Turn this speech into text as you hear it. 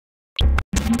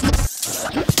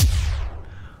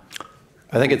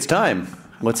I think it's time.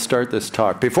 Let's start this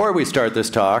talk. Before we start this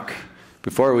talk,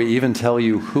 before we even tell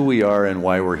you who we are and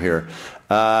why we're here,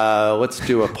 let's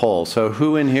do a poll. So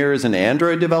who in here is an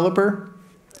Android developer?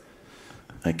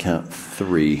 I count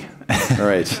 3. All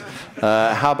right.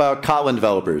 How about Kotlin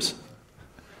developers?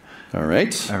 All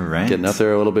right. All right. Getting up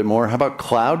there a little bit more. How about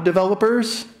cloud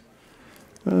developers?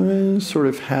 Sort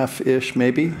of half-ish,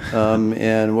 maybe.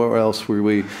 And what else were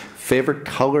we? Favorite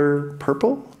color,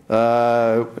 purple?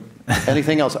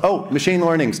 Anything else? Oh, machine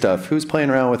learning stuff. Who's playing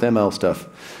around with ML stuff?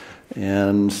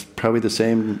 And probably the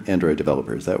same Android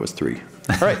developers. That was 3.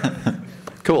 All right.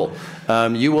 Cool.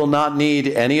 You will not need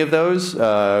any of those.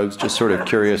 I was just sort of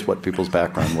curious what people's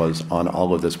background was on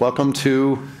all of this. Welcome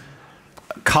to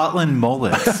Kotlin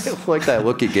Mullets. I like that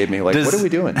look you gave me. Like, what are we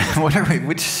doing?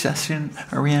 Which session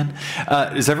are we in?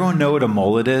 Does everyone know what a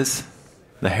mullet is?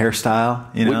 The hairstyle,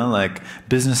 you know, like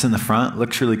business in the front,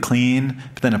 looks really clean,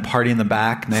 but then a party in the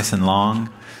back, nice and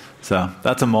long. So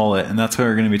that's a mullet, and that's what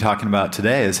we're going to be talking about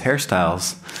today is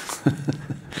hairstyles.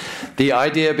 The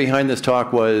idea behind this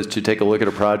talk was to take a look at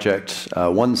a project,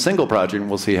 one single project, and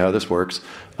we'll see how this works,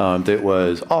 that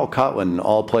was all Kotlin,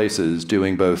 all places,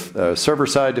 doing both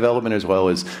server-side development as well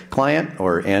as client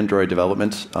or Android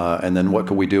development. And then what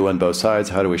can we do on both sides?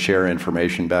 How do we share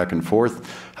information back and forth?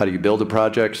 How do you build a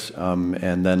project?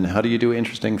 And then how do you do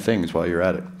interesting things while you're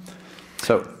at it?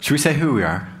 So, should we say who we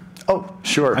are? Oh,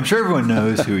 sure. I'm sure everyone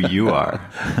knows who you are.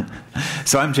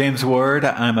 So I'm James Ward.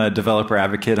 I'm a developer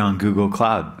advocate on Google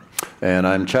Cloud. And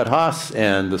I'm Chet Haase,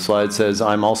 and the slide says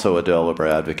I'm also a developer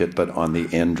advocate, but on the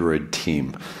Android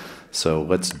team. So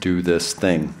let's do this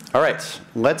thing. All right,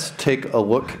 let's take a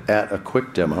look at a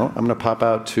quick demo. I'm going to pop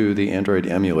out to the Android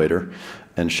emulator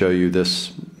and show you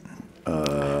this.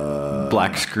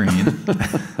 Black screen.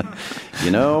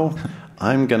 You know,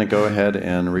 I'm going to go ahead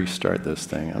and restart this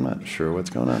thing. I'm not sure what's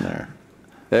going on there.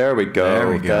 There we go. There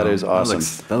we go. That is awesome.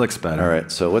 That looks better. All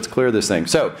right, so let's clear this thing.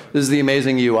 So this is the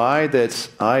amazing UI that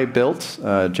I built.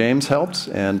 James helped,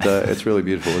 and it's really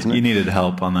beautiful, isn't it? You needed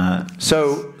help on that.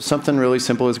 So something really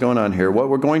simple is going on here. What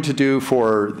we're going to do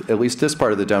for at least this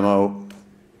part of the demo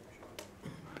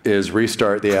is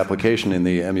restart the application in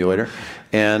the emulator,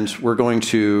 and we're going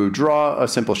to draw a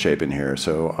simple shape in here.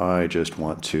 So I just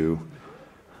want to...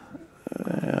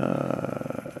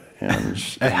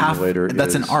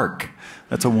 That's an arc.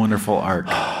 That's a wonderful arc.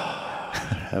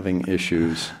 Having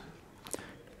issues.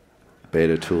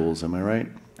 Beta tools, am I right?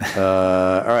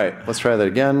 All right, let's try that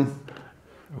again.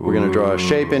 We're going to draw a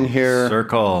shape in here.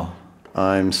 Circle.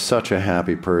 I'm such a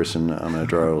happy person. I'm going to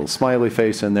draw a little smiley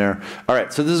face in there. All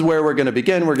right, so this is where we're going to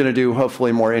begin. We're going to do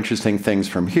hopefully more interesting things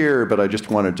from here, but I just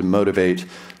wanted to motivate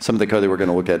some of the code that we're going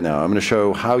to look at now. I'm going to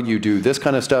show how you do this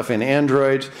kind of stuff in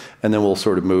Android, and then we'll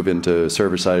sort of move into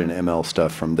server-side and ML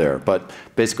stuff from there. But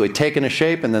basically taking a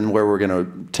shape, and then where we're going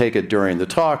to take it during the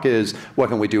talk is what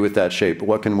can we do with that shape?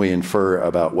 What can we infer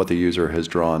about what the user has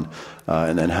drawn?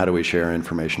 And then how do we share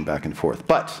information back and forth?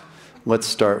 But let's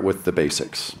start with the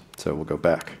basics. So we'll go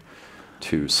back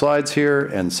to slides here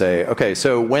and say, okay,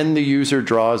 so when the user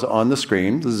draws on the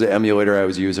screen, this is the emulator I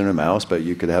was using a mouse, but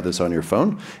you could have this on your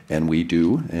phone, and we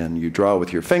do, and you draw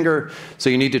with your finger.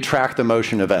 So you need to track the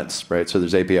motion events, right? So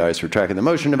there's APIs for tracking the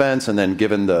motion events, and then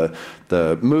given the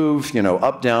move, you know,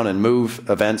 up, down, and move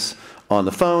events on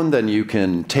the phone, then you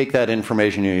can take that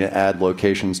information, you can add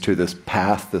locations to this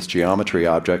path, this geometry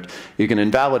object. You can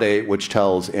invalidate, which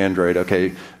tells Android,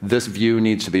 okay, this view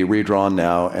needs to be redrawn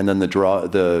now, and then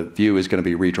the view is going to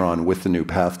be redrawn with the new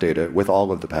path data, with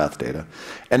all of the path data.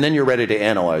 And then you're ready to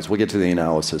analyze. We'll get to the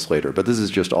analysis later, but this is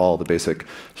just all the basic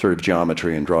sort of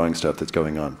geometry and drawing stuff that's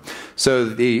going on. So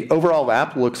the overall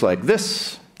app looks like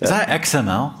this. Is that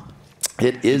XML?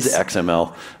 It is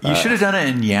XML. You should have done it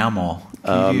in YAML.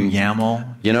 Can you do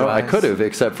YAML? You know, I could have,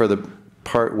 except for the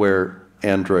part where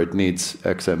Android needs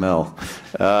XML.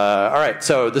 All right,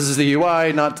 so this is the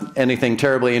UI, not anything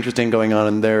terribly interesting going on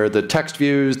in there. The text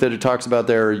views that it talks about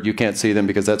there, you can't see them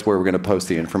because that's where we're going to post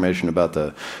the information about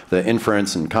the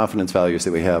inference and confidence values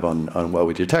that we have on what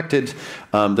we detected.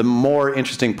 The more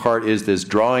interesting part is this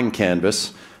drawing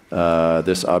canvas.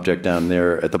 This object down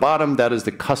there at the bottom, that is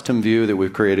the custom view that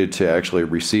we've created to actually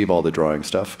receive all the drawing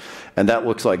stuff. And that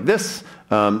looks like this.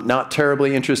 Not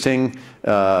terribly interesting,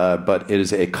 but it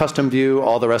is a custom view.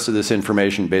 All the rest of this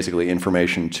information, basically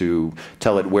information to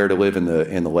tell it where to live in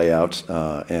the layout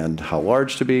and how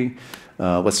large to be.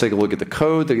 Let's take a look at the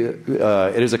code.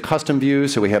 It is a custom view,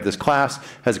 so we have this class,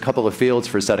 has a couple of fields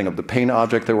for setting up the paint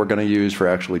object that we're going to use for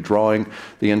actually drawing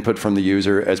the input from the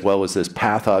user, as well as this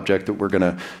path object that we're going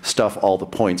to stuff all the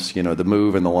points, the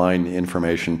move and the line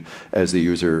information as the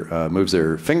user moves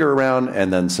their finger around,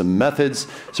 and then some methods.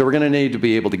 So we're going to need to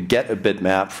be able to get a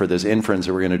bitmap for this inference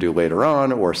that we're going to do later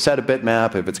on, or set a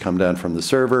bitmap if it's come down from the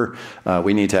server.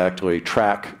 We need to actually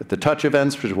track the touch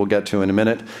events, which we'll get to in a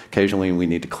minute. Occasionally we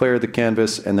need to clear the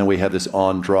canvas, and then we have this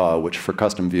onDraw, which for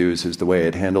custom views is the way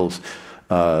it handles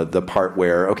the part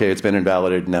where, okay, it's been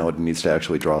invalidated, now it needs to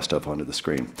actually draw stuff onto the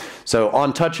screen. So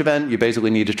on touch event, you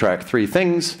basically need to track 3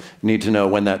 things. You need to know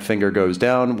when that finger goes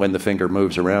down, when the finger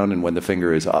moves around, and when the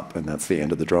finger is up, and that's the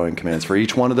end of the drawing commands. For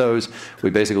each one of those, we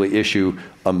basically issue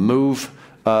a move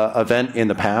event in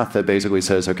the path that basically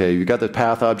says, okay, you got the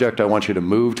path object, I want you to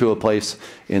move to a place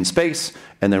in space,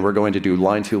 and then we're going to do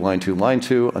line 2, line 2, line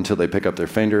 2 until they pick up their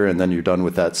finger, and then you're done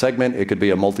with that segment. It could be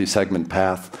a multi-segment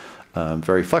path,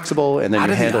 very flexible, and then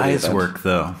you handle the event. How do the eyes work,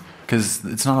 though? Because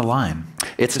it's not a line.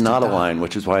 It's not a line,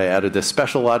 which is why I added this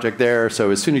special logic there.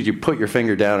 So as soon as you put your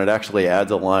finger down, it actually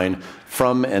adds a line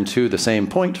from and to the same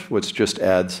point, which just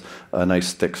adds a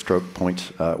nice thick stroke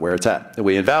point where it's at.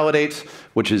 We invalidate,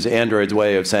 which is Android's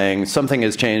way of saying something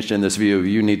has changed in this view,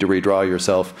 you need to redraw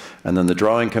yourself. And then the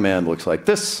drawing command looks like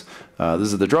this.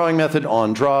 This is the drawing method.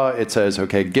 On draw, it says,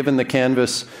 okay, given the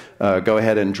canvas, go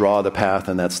ahead and draw the path,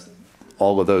 and that's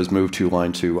all of those move to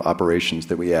line 2 operations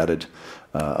that we added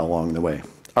along the way.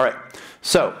 All right,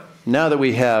 so now that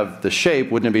we have the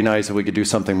shape, wouldn't it be nice if we could do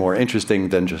something more interesting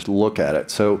than just look at it?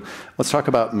 So let's talk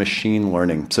about machine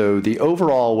learning. So the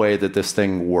overall way that this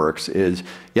thing works is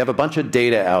you have a bunch of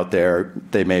data out there.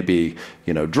 They may be,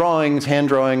 drawings, hand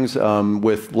drawings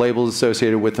with labels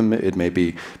associated with them. It may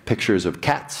be pictures of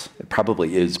cats. It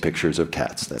probably is pictures of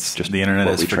cats. That's just the internet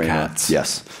what is we for train cats. on.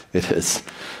 Yes, it is.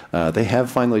 They have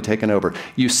finally taken over.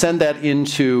 You send that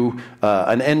into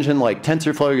an engine like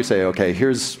TensorFlow. You say, okay,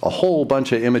 here's a whole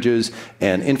bunch of images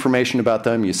and information about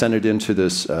them. You send it into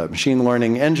this machine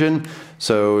learning engine.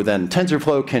 So then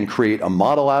TensorFlow can create a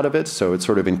model out of it. So it's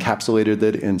sort of encapsulated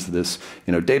it into this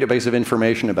database of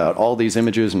information about all these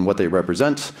images and what they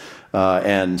represent.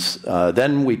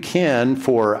 Then we can,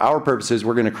 for our purposes,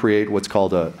 we're going to create what's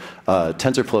called a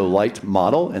TensorFlow Lite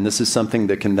model. And this is something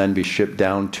that can then be shipped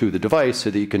down to the device so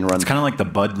that you can run. It's kind of like the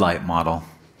Bud Light model,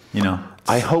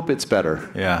 I hope it's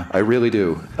better. Yeah. I really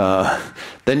do.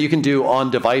 Then you can do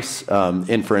on-device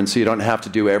inference, so you don't have to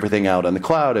do everything out on the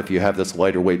cloud if you have this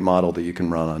lighter weight model that you can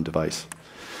run on device.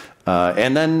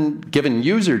 And then given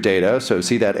user data, so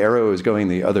see that arrow is going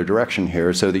the other direction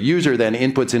here, so the user then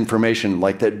inputs information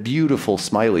like that beautiful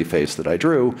smiley face that I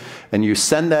drew, and you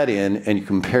send that in and you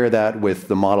compare that with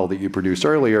the model that you produced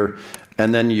earlier,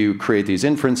 and then you create these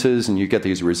inferences and you get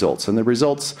these results. And the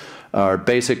results are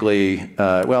basically,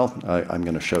 I'm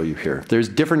going to show you here. There's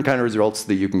different kind of results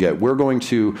that you can get. We're going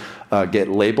to get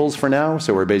labels for now.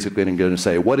 So we're basically going to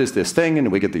say, what is this thing?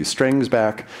 And we get these strings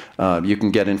back. You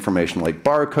can get information like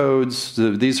barcodes.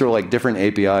 So these are like different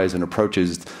APIs and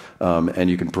approaches. And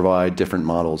you can provide different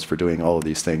models for doing all of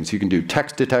these things. You can do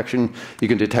text detection. You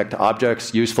can detect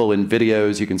objects useful in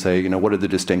videos. You can say, what are the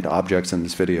distinct objects in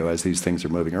this video as these things are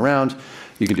moving around.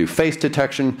 You can do face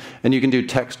detection, and you can do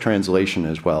text translation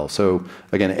as well. So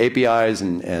again, APIs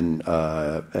and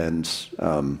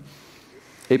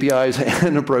APIs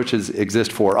and approaches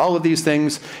exist for all of these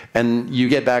things, and you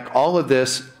get back all of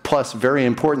this plus, very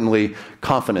importantly,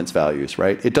 confidence values,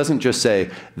 right? It doesn't just say,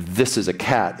 this is a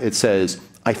cat. It says,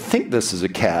 I think this is a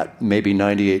cat, maybe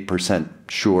 98%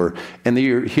 sure. And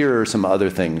here are some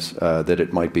other things that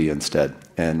it might be instead.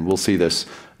 And we'll see this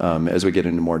as we get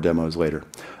into more demos later.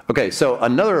 Okay, so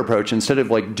another approach, instead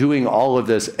of like doing all of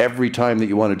this every time that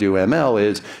you want to do ML,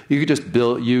 is you could just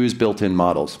use built-in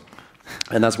models.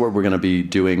 And that's what we're going to be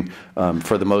doing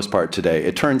for the most part today.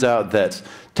 It turns out that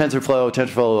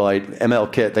TensorFlow Lite,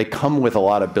 MLKit, they come with a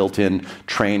lot of built-in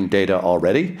trained data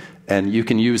already. And you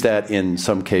can use that in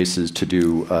some cases to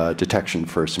do detection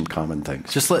for some common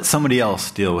things. Just let somebody else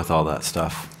deal with all that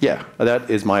stuff. Yeah, that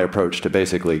is my approach to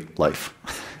basically life.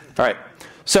 All right.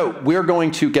 So we're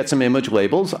going to get some image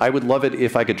labels. I would love it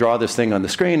if I could draw this thing on the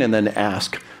screen and then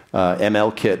ask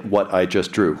MLKit what I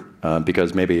just drew.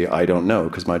 because maybe I don't know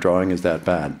because my drawing is that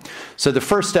bad. So the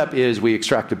first step is we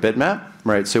extract a bitmap,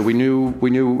 right? So we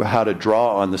knew how to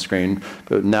draw on the screen,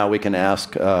 but now we can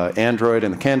ask Android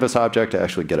and the canvas object to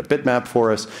actually get a bitmap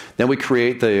for us. Then we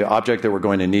create the object that we're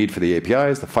going to need for the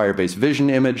APIs, the Firebase Vision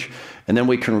image, and then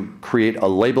we can create a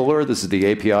labeler. This is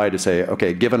the API to say,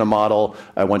 okay, given a model,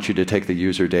 I want you to take the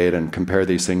user data and compare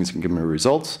these things and give me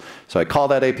results. So I call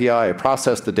that API, I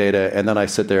process the data, and then I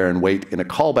sit there and wait in a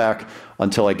callback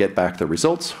until I get back the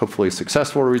results, hopefully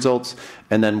successful results,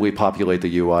 and then we populate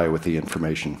the UI with the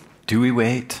information. Do we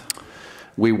wait?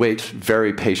 We wait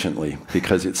very patiently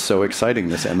because it's so exciting,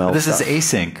 this ML This stuff. is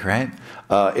async, right?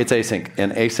 It's async,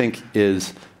 and async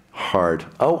is hard.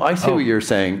 Oh, I see what you're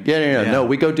saying. Yeah. No,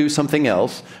 we go do something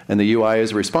else, and the UI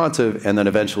is responsive, and then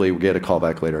eventually we get a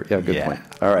callback later. Yeah, good point.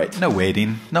 All right. No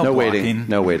waiting. No blocking.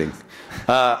 No waiting.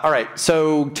 All right,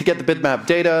 so to get the bitmap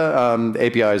data,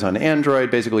 APIs on Android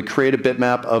basically create a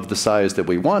bitmap of the size that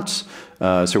we want.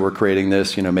 So we're creating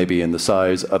this, maybe in the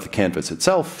size of the canvas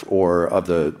itself or of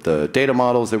the data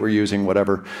models that we're using,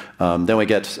 whatever. Then we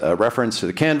get a reference to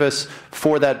the canvas.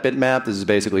 For that bitmap, this is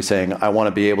basically saying I want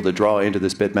to be able to draw into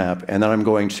this bitmap, and then I'm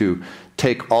going to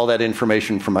take all that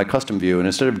information from my custom view, and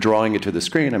instead of drawing it to the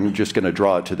screen, I'm just going to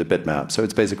draw it to the bitmap. So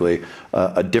it's basically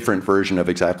a different version of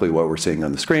exactly what we're seeing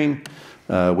on the screen.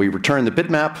 We return the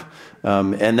bitmap,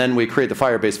 and then we create the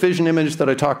Firebase Vision image that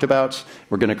I talked about.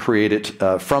 We're going to create it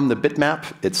from the bitmap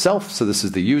itself. So this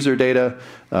is the user data.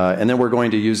 And then we're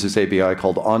going to use this API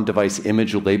called on-device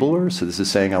image labeler. So this is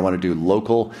saying I want to do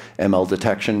local ML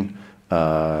detection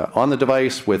on the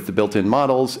device with the built-in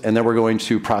models, and then we're going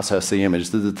to process the image.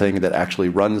 This is the thing that actually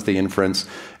runs the inference,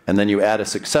 and then you add a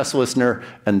success listener,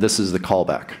 and this is the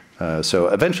callback. So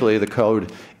eventually the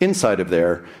code inside of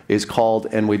there is called,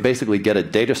 and we basically get a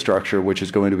data structure which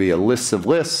is going to be a list of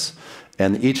lists,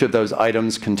 and each of those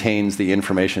items contains the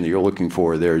information that you're looking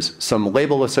for. There's some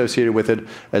label associated with it,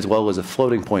 as well as a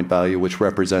floating point value which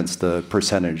represents the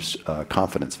percentage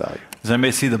confidence value. Does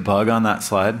anybody see the bug on that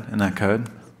slide in that code?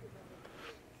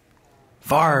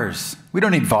 Vars. We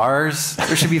don't need vars.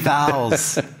 There should be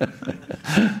vowels.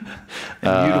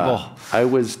 Immutable. I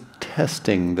was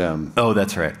testing them. Oh,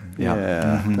 that's right.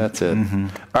 Yeah, that's it.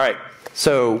 All right.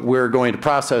 So we're going to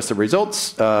process the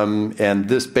results, and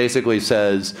this basically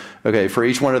says, okay, for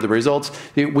each one of the results,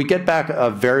 we get back a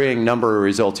varying number of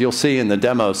results. You'll see in the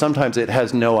demo, sometimes it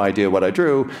has no idea what I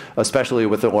drew, especially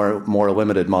with the more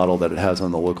limited model that it has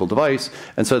on the local device.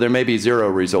 And so there may be 0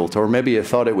 results, or maybe it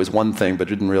thought it was one thing, but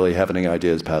didn't really have any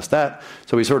ideas past that.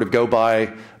 So we sort of go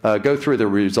through the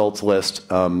results list,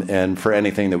 and for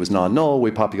anything that was non-null,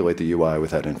 we populate the UI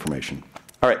with that information.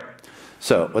 All right,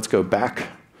 so let's go back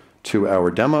to our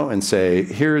demo and say,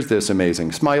 here's this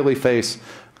amazing smiley face.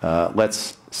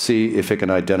 Let's see if it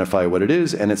can identify what it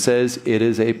is. And it says it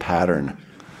is a pattern.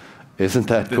 Isn't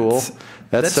that cool?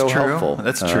 That's so true. helpful.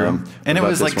 That's true. And it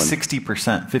was like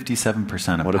 60%,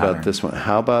 57% of What pattern. about this one?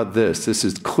 How about this? This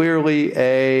is clearly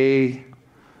a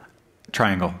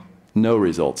triangle. No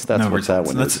results. That's no what results.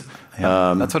 that one is.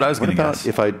 That's what I was going to guess.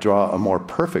 If I draw a more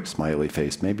perfect smiley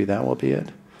face, maybe that will be it.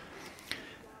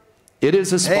 It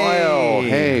is a smile.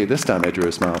 Hey, this time I drew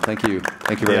a smile. Thank you.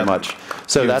 Thank you very much.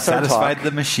 So that's our talk. Satisfied the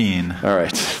machine. All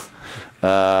right.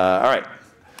 All right.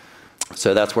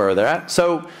 So that's where they're at.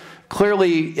 So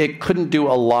clearly, it couldn't do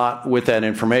a lot with that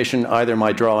information. Either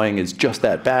my drawing is just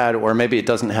that bad, or maybe it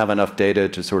doesn't have enough data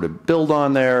to sort of build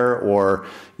on there, or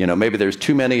maybe there's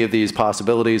too many of these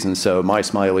possibilities, and so my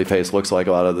smiley face looks like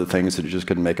a lot of the things that it just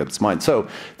couldn't make up its mind. So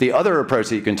the other approach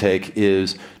that you can take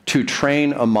is to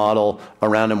train a model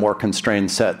around a more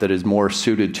constrained set that is more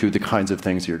suited to the kinds of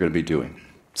things you're going to be doing.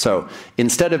 So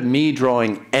instead of me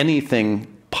drawing anything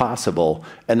possible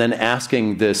and then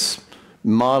asking this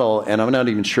model, and I'm not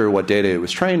even sure what data it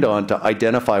was trained on, to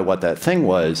identify what that thing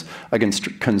was, I can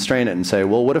constrain it and say,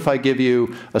 well, what if I give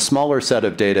you a smaller set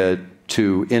of data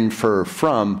to infer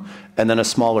from, and then a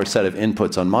smaller set of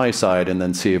inputs on my side, and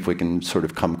then see if we can sort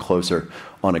of come closer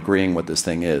on agreeing what this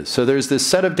thing is. So there's this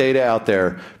set of data out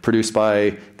there produced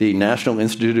by the National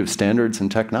Institute of Standards and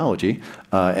Technology,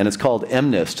 and it's called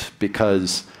MNIST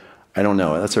because I don't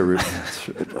know. That's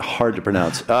it's hard to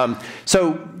pronounce.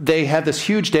 So they had this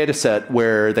huge data set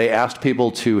where they asked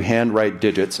people to handwrite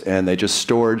digits, and they just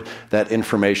stored that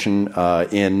information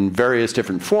in various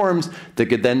different forms that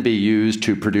could then be used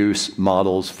to produce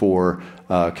models for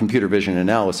computer vision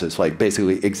analysis, like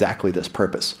basically exactly this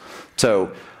purpose.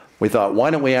 So we thought, why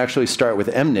don't we actually start with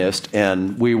MNIST,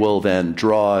 and we will then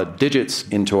draw digits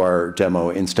into our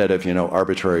demo instead of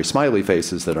arbitrary smiley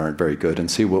faces that aren't very good, and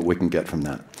see what we can get from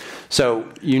that.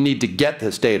 So you need to get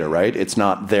this data, right? It's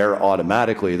not there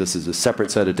automatically. This is a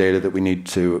separate set of data that we need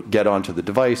to get onto the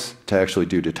device to actually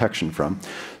do detection from.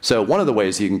 So one of the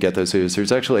ways you can get those is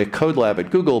there's actually a code lab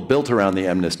at Google built around the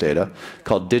MNIST data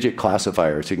called Digit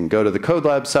Classifier. So you can go to the code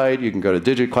lab site, you can go to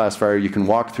Digit Classifier, you can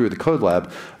walk through the code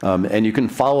lab, and you can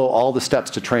follow all the steps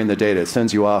to train the data. It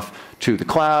sends you off to the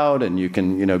cloud, and you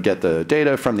can get the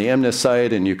data from the MNIST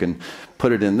site, and you can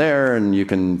put it in there, and you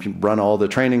can run all the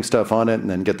training stuff on it, and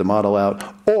then get the model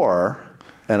out. Or,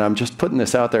 and I'm just putting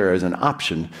this out there as an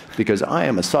option because I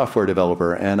am a software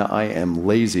developer and I am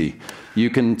lazy, you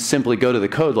can simply go to the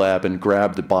code lab and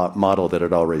grab the model that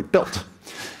it already built.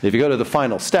 If you go to the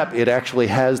final step, it actually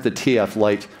has the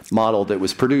TF-Lite model that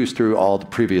was produced through all the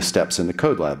previous steps in the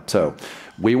code lab. So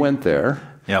we went there,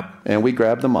 and we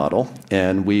grabbed the model,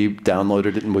 and we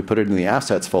downloaded it, and we put it in the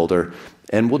assets folder,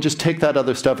 and we'll just take that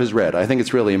other stuff as read. I think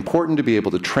it's really important to be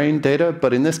able to train data,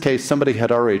 but in this case, somebody had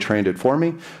already trained it for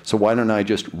me, so why don't I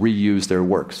just reuse their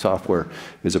work? Software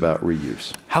is about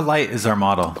reuse. How light is our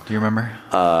model? Do you remember?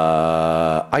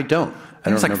 I don't. I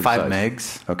think it's like 5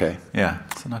 megs. Okay. Yeah,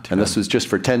 so not too And bad. this was just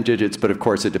for 10 digits, but of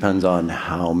course it depends on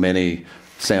how many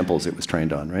samples it was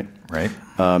trained on, right? Right.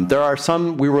 There are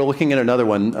some, we were looking at another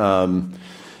one,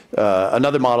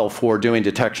 another model for doing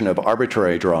detection of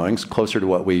arbitrary drawings, closer to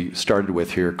what we started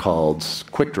with here, called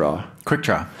QuickDraw.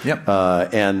 QuickDraw, yep.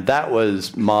 And that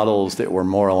was models that were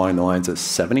more along the lines of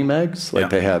 70 megs.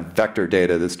 Like they have vector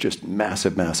data that's just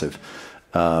massive, massive.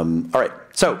 All right,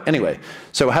 so anyway,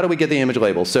 so how do we get the image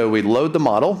label? So we load the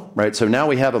model, right? So now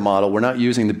we have a model. We're not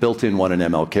using the built-in one in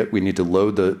MLKit. We need to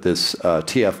load this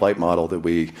TF-Lite model that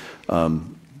we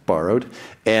borrowed.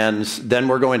 And then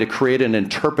we're going to create an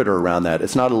interpreter around that.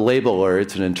 It's not a labeler,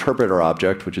 it's an interpreter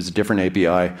object, which is a different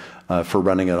API for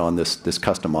running it on this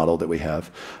custom model that we have.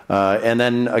 And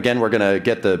then, again, we're going to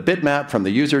get the bitmap from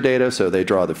the user data, so they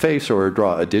draw the face or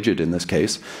draw a digit in this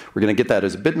case. We're going to get that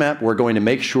as a bitmap. We're going to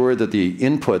make sure that the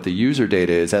input, the user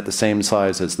data, is at the same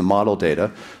size as the model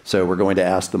data. So we're going to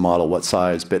ask the model what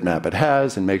size bitmap it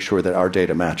has and make sure that our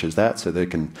data matches that so they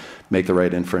can make the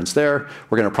right inference there.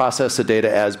 We're going to process the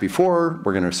data as before.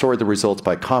 We're going to sort the results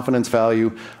by confidence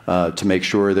value to make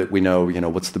sure that we know,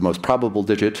 what's the most probable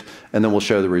digit, and then we'll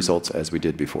show the results as we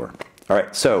did before. All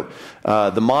right, so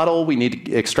the model, we need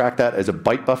to extract that as a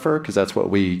byte buffer because that's what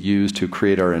we use to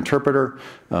create our interpreter.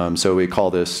 So we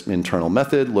call this internal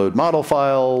method, load model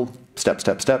file, step,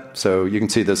 step, step. So you can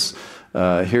see this.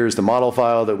 Here's the model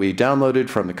file that we downloaded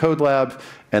from the code lab.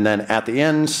 And then at the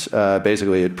end,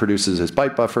 basically it produces this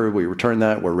byte buffer. We return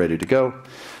that. We're ready to go.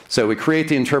 So we create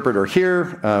the interpreter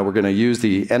here. We're going to use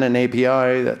the NN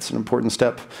API. That's an important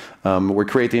step. We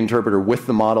create the interpreter with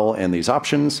the model and these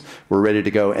options. We're ready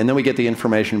to go. And then we get the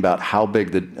information about how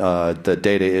big the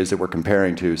data is that we're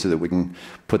comparing to so that we can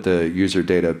put the user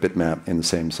data bitmap in the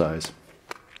same size.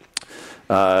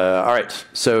 All right,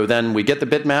 so then we get the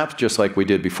bitmap just like we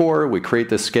did before. We create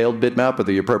this scaled bitmap of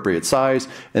the appropriate size,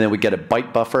 and then we get a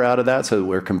byte buffer out of that. So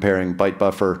we're comparing byte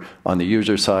buffer on the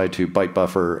user side to byte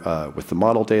buffer with the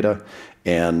model data,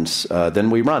 and then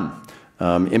we run.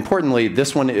 Importantly,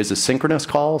 this one is a synchronous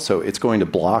call, so it's going to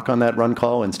block on that run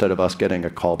call instead of us getting a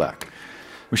callback.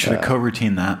 We should have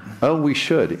coroutine that. Oh, we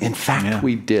should. In fact,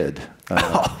 we did.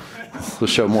 We'll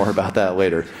show more about that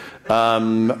later.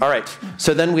 All right,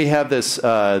 so then we have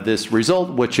this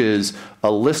result, which is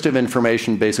a list of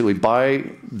information basically by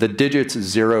the digits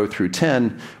 0 through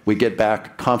 10. We get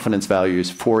back confidence values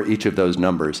for each of those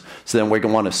numbers. So then we're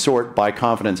going to want to sort by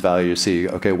confidence value to see,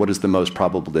 okay, what is the most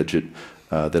probable digit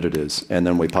that it is? And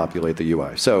then we populate the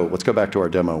UI. So let's go back to our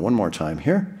demo one more time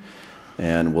here.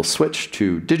 And we'll switch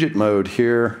to digit mode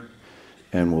here.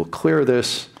 And we'll clear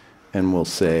this. And we'll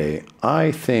say,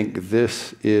 I think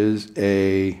this is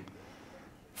a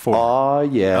 4. Oh,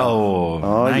 yeah. Oh,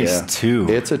 nice. Yeah. 2.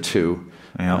 It's a 2.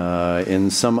 Yep. In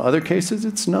some other cases,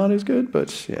 it's not as good,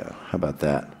 but yeah, how about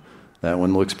that? That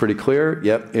one looks pretty clear.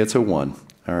 Yep, it's a 1.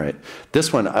 All right.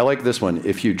 This one, I like this one.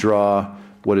 If you draw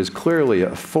what is clearly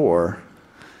a 4,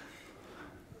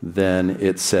 then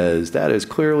it says that is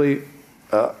clearly...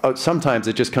 sometimes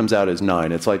it just comes out as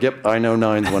 9. It's like, yep, I know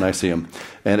 9s when I see them.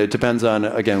 And it depends on,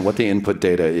 again, what the input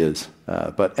data is.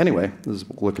 But anyway, this is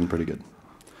looking pretty good.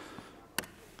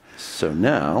 So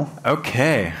now...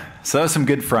 Okay, so that was some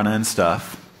good front-end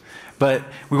stuff. but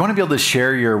we want to be able to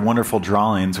share your wonderful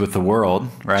drawings with the world,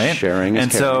 right? Sharing is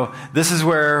And so this is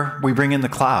where we bring in the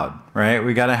cloud, right?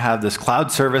 We got to have this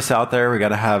cloud service out there. We got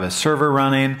to have a server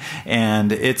running,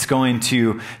 and it's going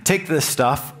to take this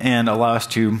stuff and allow us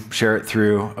to share it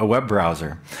through a web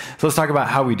browser. So let's talk about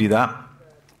how we do that.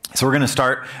 So we're going to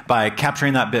start by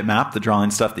capturing that bitmap, the drawing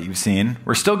stuff that you've seen.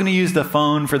 We're still going to use the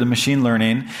phone for the machine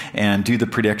learning and do the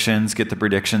predictions, get the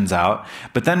predictions out.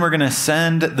 But then we're going to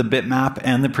send the bitmap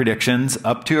and the predictions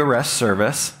up to a REST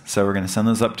service. So we're going to send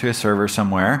those up to a server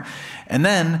somewhere. And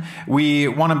then we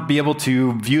want to be able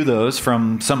to view those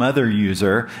from some other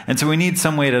user. And so we need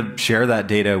some way to share that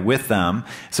data with them.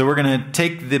 So we're going to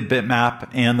take the bitmap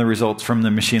and the results from the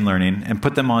machine learning and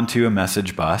put them onto a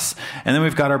message bus. And then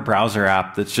we've got our browser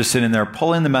app that's just sitting there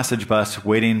pulling the message bus,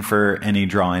 waiting for any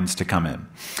drawings to come in.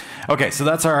 Okay, so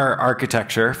that's our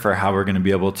architecture for how we're going to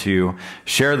be able to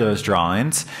share those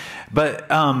drawings. But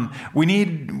we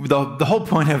need, the whole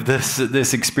point of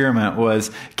this experiment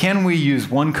was, can we use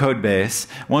one code base,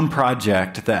 one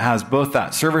project that has both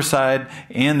that server side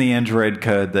and the Android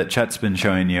code that Chet's been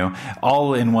showing you,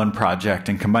 all in one project,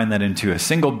 and combine that into a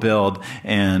single build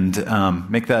and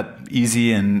make that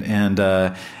easy, and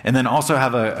then also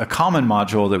have a common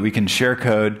module that we can share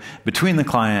code between the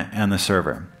client and the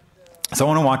server. So I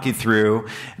want to walk you through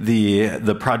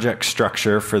the project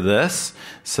structure for this.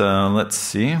 So let's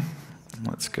see.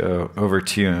 Let's go over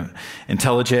to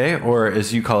IntelliJ, or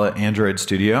as you call it, Android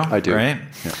Studio. I do. Right?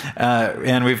 Yeah.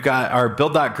 And we've got our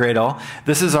build.gradle.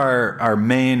 This is our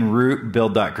main root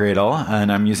build.gradle,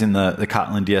 and I'm using the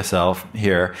Kotlin DSL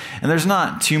here. And there's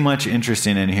not too much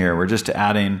interesting in here. We're just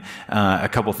adding a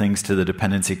couple things to the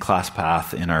dependency class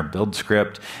path in our build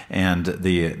script, and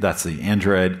that's the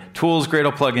Android Tools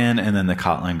Gradle plugin, and then the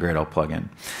Kotlin Gradle plugin.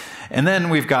 And then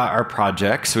we've got our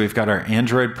projects. So we've got our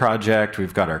Android project,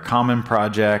 we've got our common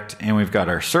project, and we've got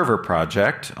our server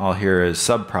project, all here as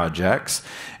sub-projects.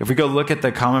 If we go look at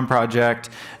the common project,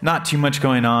 not too much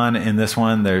going on in this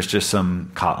one. There's just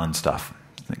some Kotlin stuff,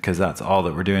 because that's all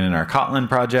that we're doing in our Kotlin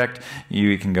project.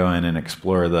 You can go in and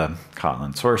explore the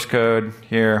Kotlin source code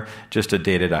here, just a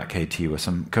data.kt with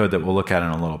some code that we'll look at in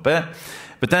a little bit.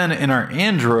 But then in our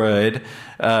Android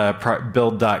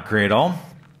build.gradle,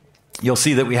 you'll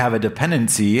see that we have a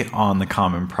dependency on the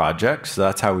common project. So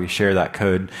that's how we share that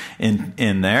code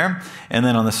in there. And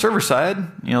then on the server side,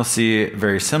 you'll see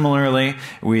very similarly,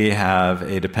 we have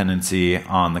a dependency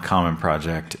on the common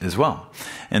project as well.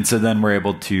 And so then we're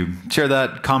able to share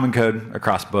that common code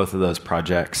across both of those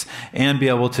projects and be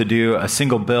able to do a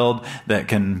single build that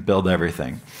can build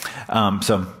everything.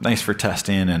 So nice for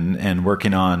testing and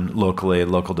working on locally,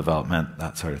 local development,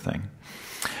 that sort of thing.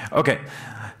 Okay.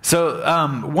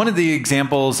 So one of the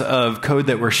examples of code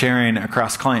that we're sharing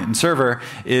across client and server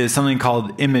is something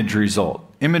called image result.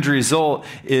 Image result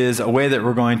is a way that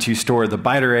we're going to store the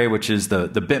byte array, which is the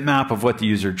bitmap of what the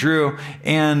user drew,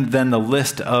 and then the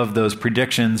list of those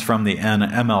predictions from the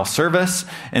ML service.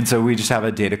 And so we just have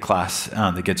a data class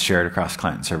that gets shared across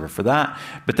client and server for that.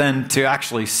 But then to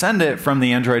actually send it from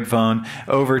the Android phone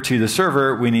over to the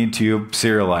server, we need to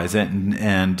serialize it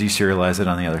and deserialize it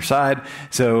on the other side.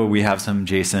 So we have some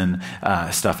JSON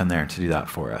stuff in there to do that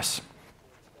for us.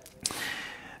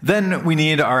 Then we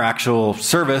need our actual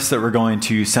service that we're going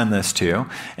to send this to.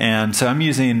 And so I'm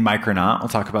using Micronaut. I'll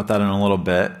talk about that in a little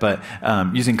bit. But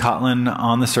using Kotlin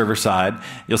on the server side,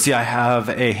 you'll see I have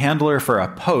a handler for a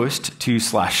post to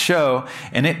 /show.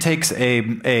 And it takes a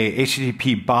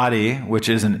HTTP body, which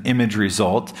is an image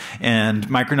result. And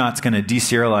Micronaut's going to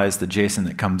deserialize the JSON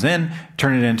that comes in,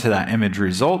 turn it into that image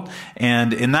result.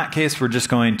 And in that case, we're just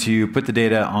going to put the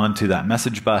data onto that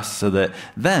message bus so that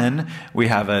then we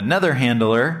have another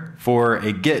handler for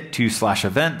a get to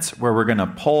 /events, where we're going to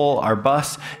pull our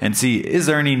bus and see, is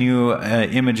there any new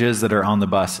images that are on the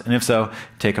bus? And if so,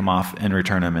 take them off and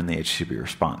return them in the HTTP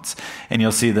response. And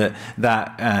you'll see that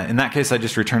in that case, I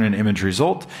just return an image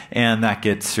result, and that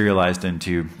gets serialized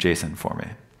into JSON for me.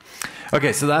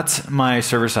 Okay, so that's my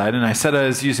server side, and I said I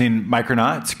was using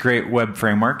Micronaut. It's a great web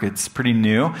framework. It's pretty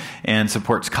new and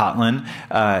supports Kotlin.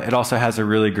 It also has a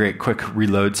really great quick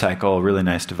reload cycle, really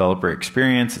nice developer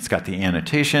experience. It's got the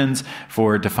annotations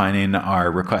for defining our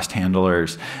request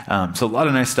handlers. So a lot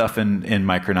of nice stuff in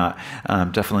Micronaut.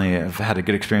 Definitely have had a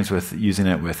good experience with using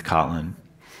it with Kotlin.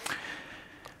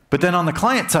 But then on the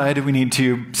client side, we need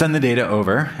to send the data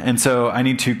over. And so I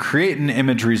need to create an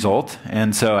image result.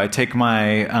 And so I take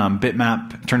my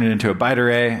bitmap, turn it into a byte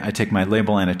array. I take my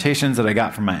label annotations that I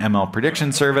got from my ML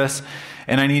prediction service.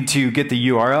 and I need to get the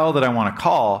URL that I want to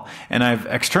call, and I've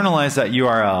externalized that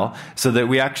URL so that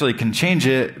we actually can change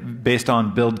it based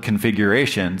on build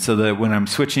configuration, so that when I'm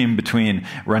switching between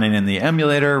running in the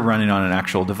emulator, running on an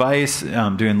actual device,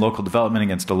 doing local development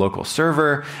against a local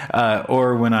server,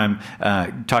 or when I'm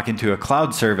talking to a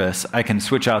cloud service, I can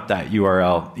switch out that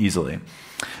URL easily.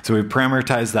 So we've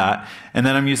parameterized that. And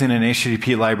then I'm using an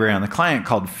HTTP library on the client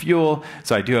called Fuel.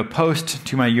 So I do a post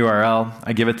to my URL.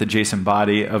 I give it the JSON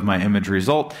body of my image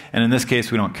result. And in this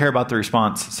case, we don't care about the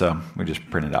response, so we just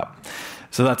print it out.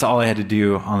 So that's all I had to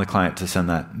do on the client to send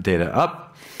that data up.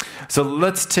 So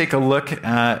let's take a look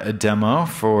at a demo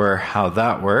for how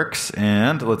that works.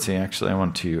 And let's see, actually, I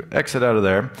want to exit out of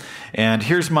there. And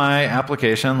here's my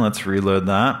application. Let's reload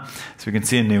that so we can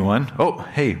see a new one. Oh,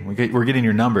 hey, we're getting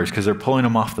your numbers because they're pulling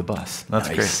them off the bus. That's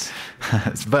nice.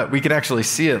 Great. But we can actually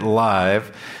see it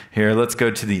live. Here, let's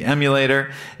go to the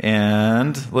emulator.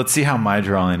 And let's see how my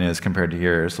drawing is compared to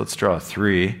yours. Let's draw a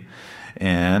 3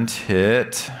 and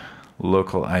hit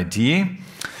local ID.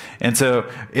 And so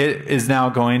it is now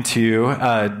going to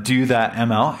do that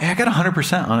ML. Hey, I got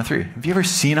 100% on a 3. Have you ever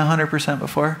seen 100%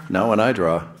 before? Not when I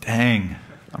draw. Dang,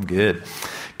 I'm good.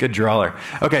 Good drawer.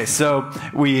 Okay, so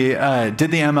we did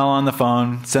the ML on the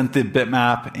phone, sent the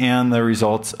bitmap and the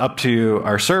results up to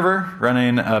our server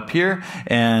running up here,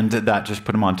 and that just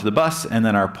put them onto the bus, and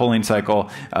then our polling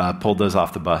cycle pulled those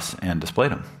off the bus and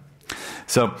displayed them.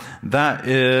 So that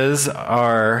is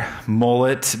our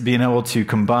mullet being able to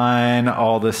combine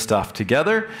all this stuff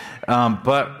together.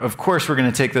 But of course, we're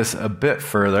going to take this a bit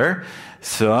further.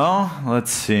 So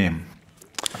let's see.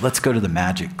 Let's go to the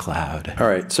magic cloud. All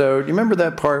right. So you remember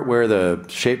that part where the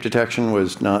shape detection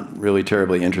was not really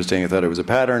terribly interesting? I thought it was a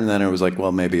pattern. And then it was like,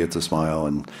 well, maybe it's a smile.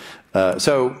 And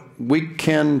so we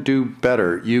can do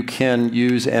better. You can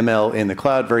use ML in the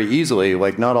cloud very easily,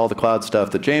 like not all the cloud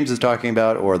stuff that James is talking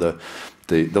about or the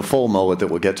full mullet that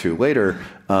we'll get to later,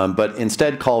 but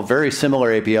instead call very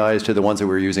similar APIs to the ones that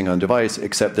we're using on device,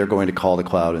 except they're going to call the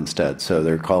cloud instead. So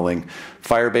they're calling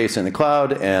Firebase in the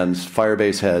cloud, and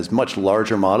Firebase has much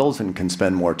larger models and can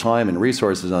spend more time and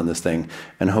resources on this thing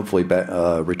and hopefully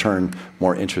return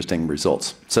more interesting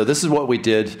results. So this is what we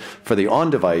did for the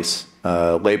on-device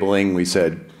labeling. We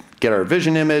said, get our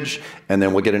vision image, and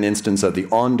then we'll get an instance of the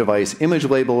on-device image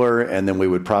labeler, and then we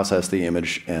would process the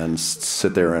image and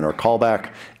sit there in our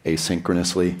callback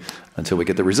asynchronously until we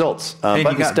get the results. Hey,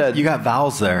 but instead, you got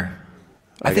vowels there.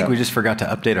 I think we just forgot to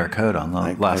update our code on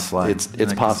the last slide.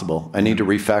 It's possible. I need to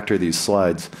refactor these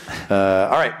slides. All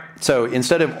right. So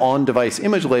instead of on-device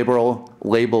image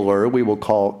labeler, we will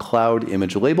call cloud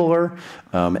image labeler,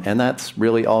 and that's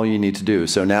really all you need to do.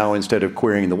 So now instead of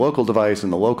querying the local device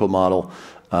and the local model,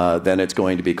 then it's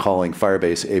going to be calling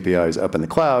Firebase APIs up in the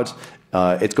clouds.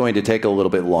 It's going to take a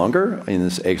little bit longer in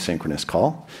this asynchronous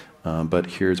call, but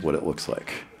here's what it looks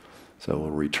like. So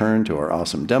we'll return to our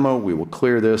awesome demo. We will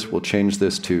clear this. We'll change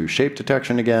this to shape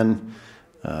detection again.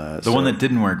 The one that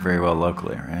didn't work very well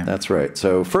locally, right? That's right.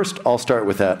 So first I'll start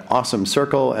with that awesome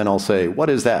circle, and I'll say, what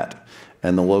is that?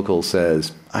 And the local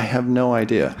says, I have no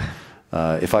idea.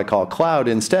 If I call cloud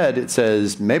instead, it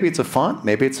says, maybe it's a font,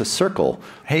 maybe it's a circle,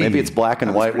 maybe it's black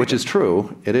and white, which is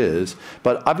true, it is.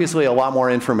 But obviously a lot more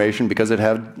information because it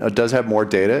does have more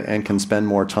data and can spend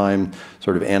more time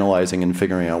sort of analyzing and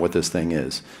figuring out what this thing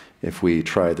is. If we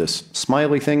try this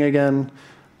smiley thing again,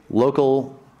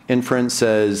 local inference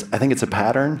says, I think it's a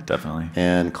pattern. Definitely.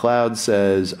 And cloud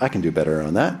says, I can do better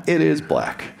on that. It is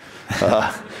black.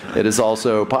 It is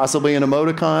also possibly an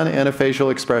emoticon and a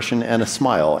facial expression and a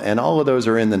smile. And all of those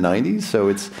are in the 90s, so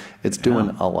it's doing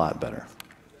a lot better.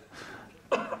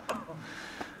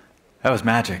 That was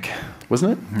magic.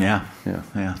 Wasn't it? Yeah,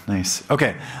 nice.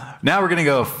 Okay, now we're going to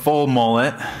go full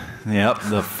mullet. Yep,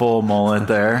 the full mullet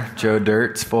there. Joe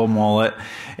Dirt's full mullet.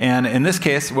 And in this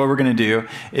case, what we're going to do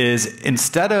is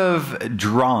instead of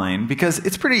drawing, because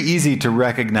it's pretty easy to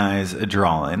recognize a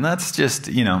drawing. That's just,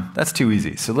 that's too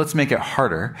easy. So let's make it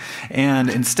harder. And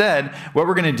instead, what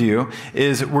we're going to do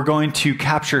is we're going to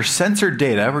capture sensor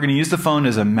data. We're going to use the phone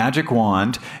as a magic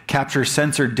wand, capture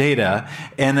sensor data,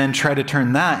 and then try to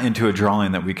turn that into a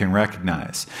drawing that we can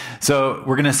recognize. So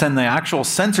we're going to send the actual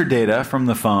sensor data from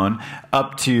the phone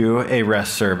up to a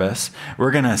REST service.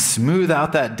 We're going to smooth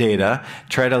out that data,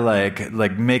 try to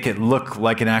like make it look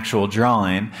like an actual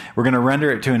drawing. We're going to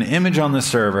render it to an image on the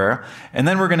server, and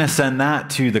then we're going to send that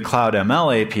to the Cloud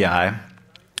ML API.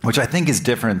 which I think is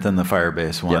different than the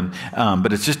Firebase one. Yep.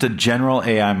 But it's just a general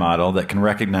AI model that can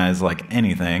recognize like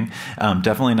anything.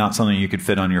 Definitely not something you could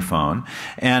fit on your phone.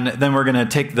 And then we're going to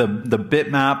take the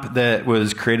bitmap that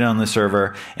was created on the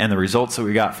server and the results that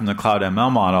we got from the Cloud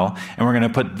ML model, and we're going to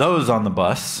put those on the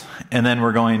bus. And then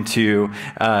we're going to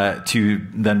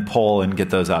then pull and get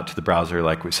those out to the browser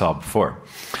like we saw before.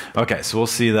 Okay, so we'll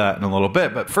see that in a little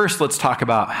bit. But first, let's talk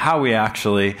about how we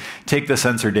actually take the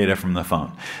sensor data from the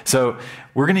phone. So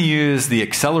we're going to use the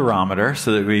accelerometer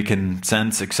so that we can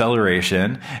sense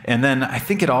acceleration. And then I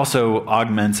think it also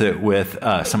augments it with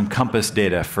some compass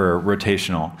data for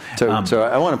rotational. So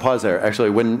I want to pause there.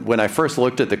 Actually, when I first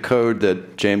looked at the code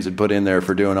that James had put in there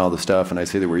for doing all the stuff, and I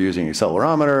see that we're using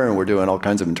accelerometer and we're doing all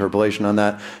kinds of interpolation on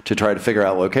that to try to figure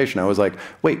out location, I was like,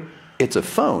 wait, it's a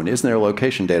phone. Isn't there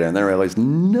location data? And then I realized,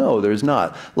 no, there's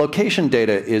not. Location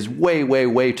data is way, way,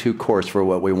 way too coarse for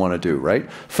what we want to do,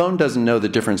 right? Phone doesn't know the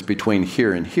difference between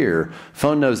here and here.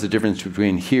 Phone knows the difference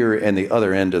between here and the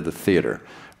other end of the theater,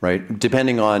 right?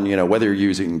 Depending on whether you're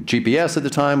using GPS at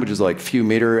the time, which is like few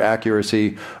meter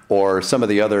accuracy, or some of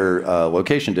the other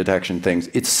location detection things,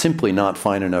 it's simply not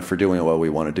fine enough for doing what we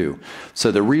want to do.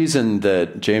 So the reason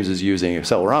that James is using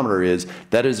accelerometer is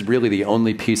that is really the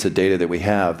only piece of data that we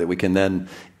have that we can then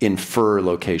infer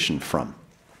location from.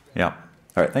 Yeah.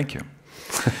 All right. Thank you.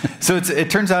 So it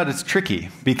turns out it's tricky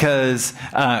because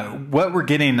what we're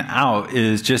getting out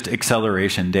is just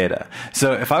acceleration data.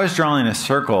 So if I was drawing a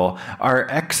circle, our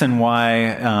X and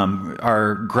Y,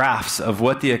 our graphs of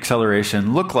what the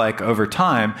acceleration looked like over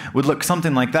time would look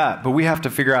something like that. But we have to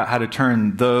figure out how to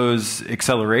turn those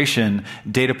acceleration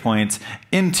data points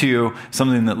into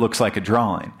something that looks like a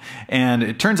drawing. And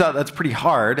it turns out that's pretty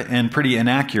hard and pretty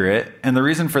inaccurate. And the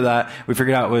reason for that we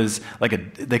figured out was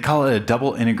like they call it a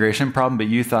double integration problem, but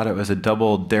you thought it was a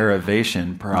double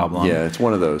derivation problem. Yeah, it's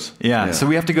one of those. Yeah, so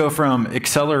we have to go from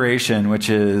acceleration, which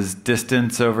is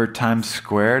distance over time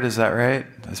squared, is that right?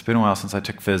 It's been a while since I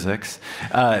took physics,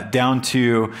 down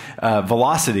to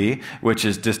velocity, which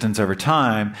is distance over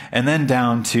time, and then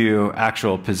down to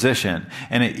actual position.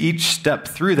 And at each step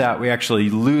through that, we actually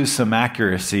lose some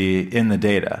accuracy in the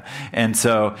data. And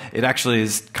so it actually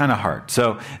is kind of hard.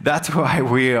 So that's why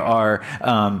we are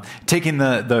taking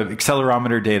the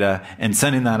accelerometer data and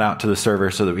sending that out to the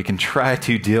server so that we can try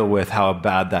to deal with how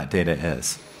bad that data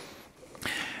is.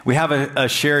 We have a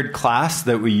shared class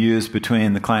that we use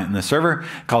between the client and the server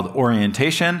called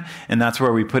orientation, and that's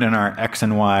where we put in our X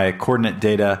and Y coordinate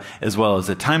data as well as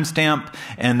a timestamp,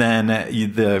 and then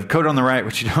the code on the right,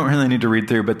 which you don't really need to read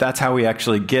through, but that's how we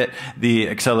actually get the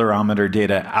accelerometer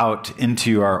data out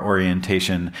into our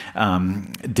orientation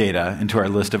data, into our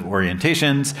list of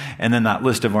orientations, and then that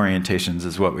list of orientations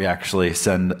is what we actually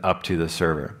send up to the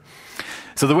server.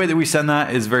 So the way that we send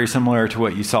that is very similar to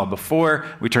what you saw before.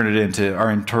 We turn it into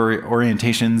our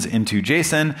orientations into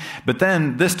JSON. But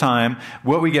then this time,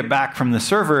 what we get back from the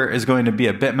server is going to be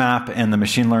a bitmap and the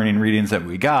machine learning readings that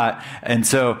we got. And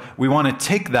so we want to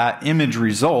take that image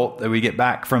result that we get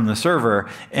back from the server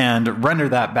and render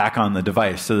that back on the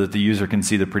device so that the user can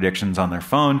see the predictions on their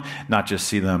phone, not just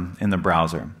see them in the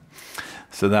browser.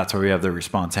 So that's where we have the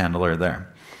response handler there.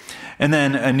 And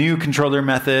then a new controller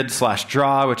method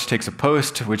 /draw, which takes a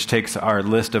post, which takes our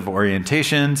list of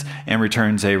orientations and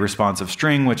returns a responsive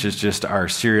string, which is just our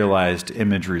serialized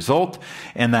image result.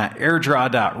 And that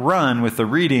airdraw.run with the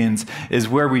readings is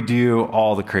where we do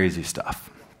all the crazy stuff.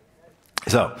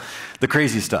 So the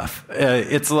crazy stuff.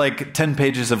 It's like 10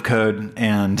 pages of code,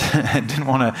 and I didn't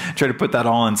want to try to put that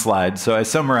all in slides, so I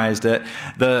summarized it.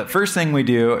 The first thing we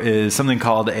do is something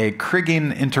called a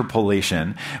Kriging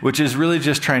interpolation, which is really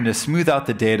just trying to smooth out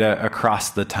the data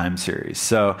across the time series.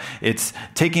 So it's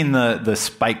taking the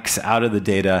spikes out of the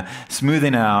data,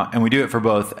 smoothing out, and we do it for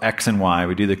both X and Y.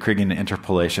 We do the Kriging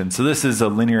interpolation. So this is a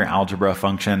linear algebra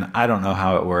function. I don't know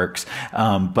how it works,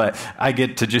 but I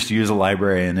get to just use a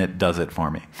library, and it does it for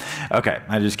me. Okay,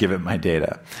 I just give it my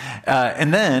data.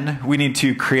 And then we need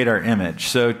to create our image.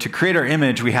 So to create our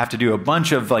image, we have to do a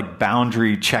bunch of like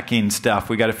boundary checking stuff.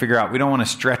 We got to figure out, we don't want to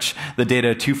stretch the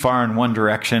data too far in one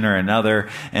direction or another.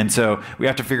 And so we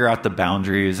have to figure out the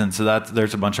boundaries. And so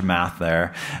there's a bunch of math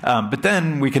there. But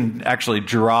then we can actually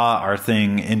draw our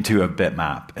thing into a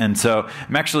bitmap. And so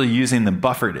I'm actually using the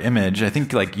buffered image. I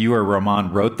think like you or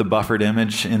Roman wrote the buffered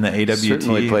image in the AWT.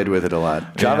 Certainly played with it a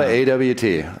lot. Java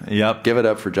AWT. Yep. Give it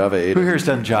up for Java AWT? Who here's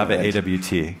done Java AWT?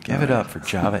 Give it up for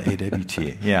Java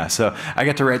AWT. Yeah, so I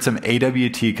got to write some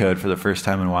AWT code for the first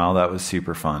time in a while. That was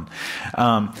super fun.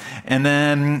 And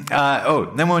then,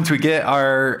 then once we get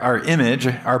our image,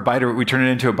 our byte, we turn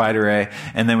it into a byte array,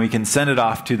 and then we can send it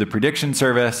off to the prediction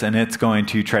service, and it's going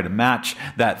to try to match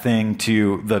that thing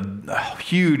to the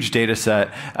huge data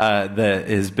set that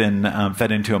has been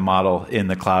fed into a model in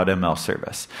the Cloud ML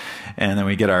service. And then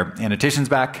we get our annotations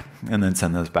back, and then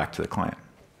send those back to the client.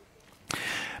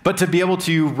 But to be able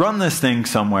to run this thing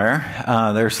somewhere,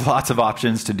 there's lots of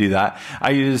options to do that.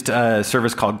 I used a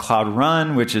service called Cloud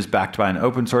Run, which is backed by an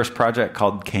open source project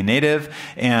called Knative.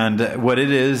 And what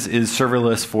it is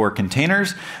serverless for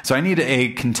containers. So I need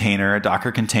a container, a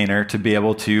Docker container, to be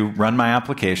able to run my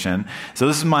application. So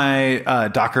this is my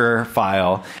Docker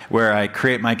file where I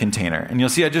create my container. And you'll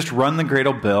see I just run the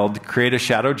Gradle build, create a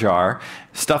shadow jar,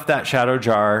 stuff that shadow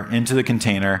jar into the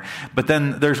container. But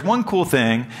then there's one cool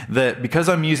thing that because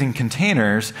I'm using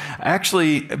containers,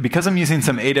 because I'm using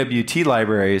some AWT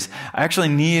libraries, I actually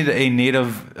need a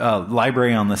native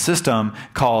library on the system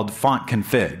called font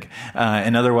config.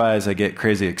 And otherwise I get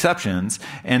crazy exceptions.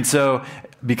 And so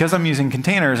because I'm using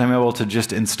containers, I'm able to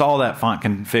just install that font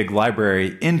config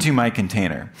library into my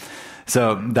container.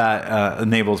 So that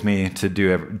enables me to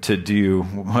do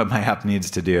what my app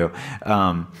needs to do.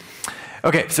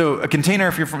 Okay, so a container,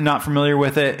 if you're not familiar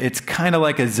with it, it's kind of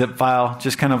like a zip file,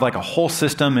 just kind of like a whole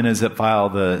system in a zip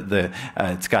file.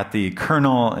 It's got the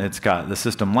kernel, it's got the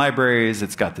system libraries,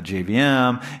 it's got the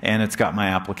JVM, and it's got my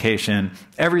application.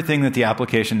 Everything that the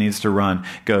application needs to run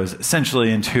goes essentially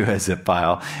into a zip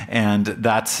file, and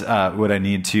that's what I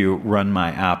need to run my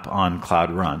app on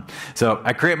Cloud Run. So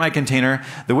I create my container.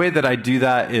 The way that I do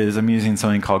that is I'm using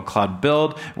something called Cloud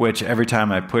Build, which every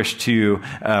time I push to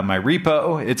my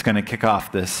repo, it's going to kick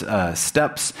off this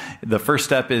steps. The first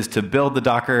step is to build the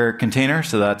Docker container,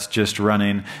 so that's just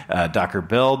running Docker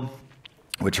build,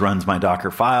 which runs my Docker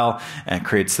file and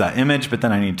creates that image, but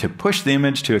then I need to push the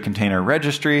image to a container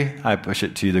registry. I push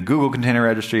it to the Google Container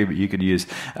Registry, but you could use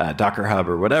Docker Hub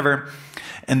or whatever.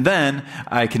 And then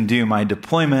I can do my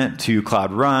deployment to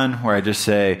Cloud Run, where I just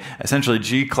say, essentially,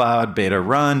 gcloud beta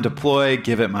run, deploy,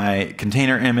 give it my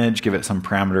container image, give it some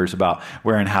parameters about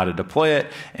where and how to deploy it,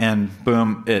 and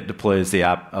boom, it deploys the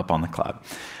app up on the cloud.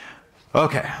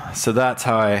 Okay, so that's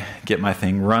how I get my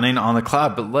thing running on the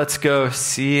cloud, but let's go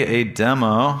see a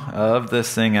demo of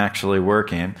this thing actually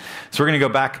working. So we're going to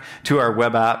go back to our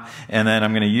web app, and then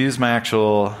I'm going to use my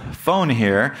actual phone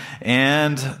here,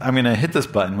 and I'm going to hit this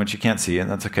button, which you can't see,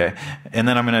 and that's okay. And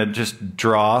then I'm going to just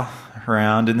draw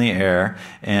around in the air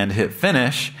and hit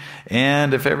finish.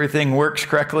 And if everything works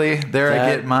correctly, there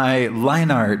I get my line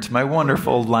art, my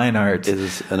wonderful line art. It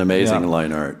is an amazing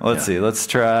line art. Let's see. Let's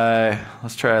try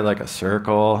like a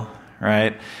circle,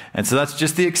 right? And so that's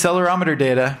just the accelerometer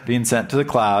data being sent to the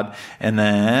cloud. And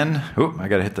then, I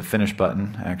got to hit the finish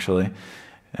button, actually.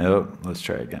 Let's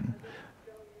try again.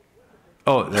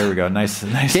 Oh, there we go. Nice.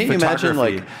 Can't you imagine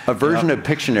like a version of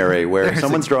Pictionary where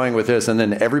someone's drawing with this and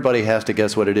then everybody has to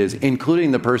guess what it is,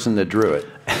 including the person that drew it?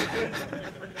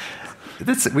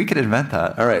 We could invent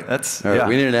that. All right.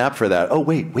 We need an app for that. Oh,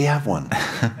 wait, we have one.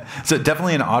 So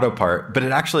definitely an auto part, but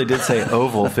it actually did say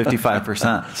oval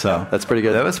 55%. So that's pretty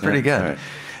good. That was pretty good. All right.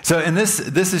 So, and this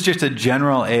is just a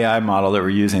general AI model that we're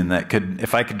using that could,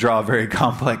 if I could draw very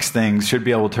complex things, should be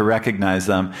able to recognize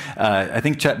them. I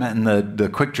think Chet meant in the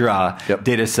quick draw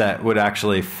data set would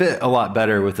actually fit a lot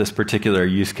better with this particular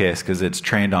use case because it's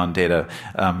trained on data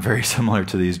very similar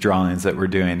to these drawings that we're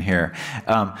doing here.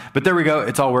 But there we go.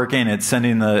 It's all working. It's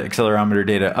sending the accelerometer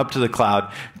data up to the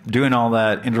cloud, doing all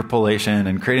that interpolation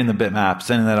and creating the bitmap,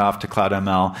 sending that off to Cloud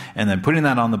ML, and then putting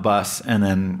that on the bus and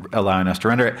then allowing us to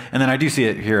render it. And then I do see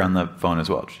it here on the phone as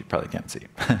well, which you probably can't see.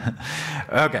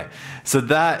 Okay, so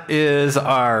that is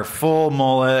our full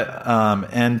mullet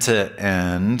end to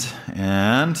end.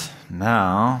 And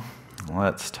now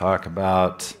let's talk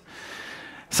about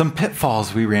some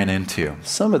pitfalls we ran into.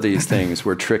 Some of these things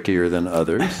were trickier than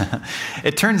others.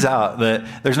 It turns out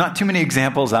that there's not too many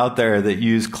examples out there that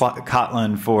use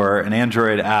Kotlin for an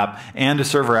Android app and a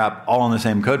server app all in the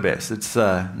same code base. It's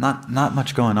not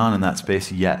much going on in that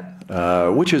space yet.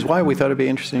 Which is why we thought it'd be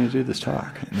interesting to do this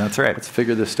talk. That's right. Let's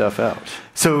figure this stuff out.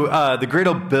 So the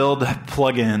Gradle build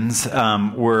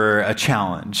plugins were a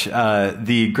challenge.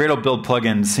 The Gradle build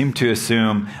plugins seem to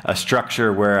assume a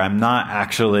structure where I'm not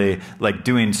actually like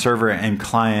doing server and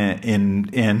client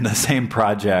in the same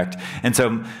project. And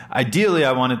so ideally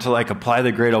I wanted to like apply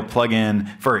the Gradle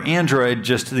plugin for Android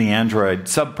just to the Android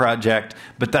subproject,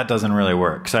 but that doesn't really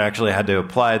work. So I actually had to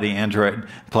apply the Android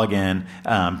plugin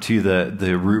to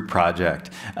the root project. project.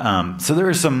 So there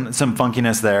was some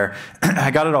funkiness there.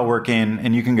 I got it all working,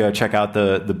 and you can go check out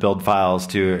the build files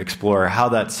to explore how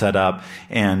that's set up,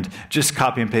 and just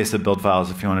copy and paste the build files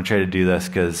if you want to try to do this,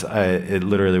 because it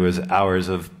literally was hours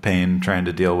of pain trying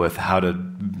to deal with how to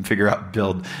figure out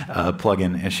build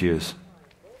plugin issues.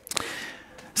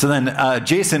 So then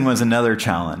JSON was another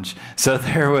challenge. So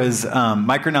there was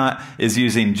Micronaut is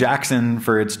using Jackson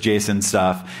for its JSON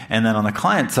stuff. And then on the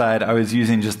client side, I was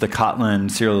using just the Kotlin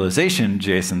serialization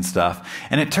JSON stuff.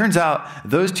 And it turns out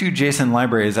those two JSON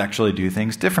libraries actually do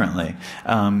things differently.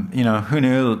 Who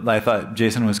knew? I thought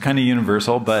JSON was kind of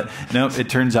universal, but nope, it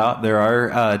turns out there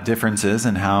are differences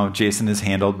in how JSON is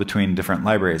handled between different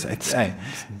libraries. I'd say.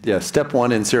 Yeah, step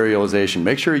one in serialization,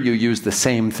 make sure you use the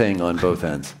same thing on both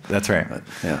ends. That's right.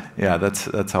 Yeah,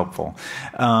 that's helpful.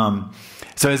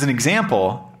 So as an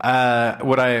example,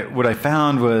 what I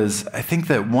found was, I think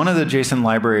that one of the JSON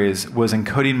libraries was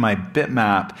encoding my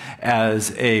bitmap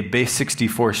as a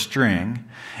base64 string,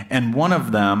 and one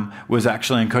of them was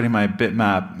actually encoding my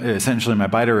bitmap, essentially my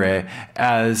byte array,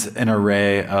 as an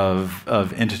array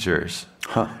of integers.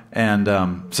 Huh. And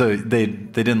so they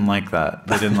didn't like that.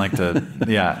 They didn't like to,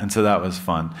 yeah. And so that was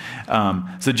fun.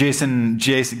 So JSON,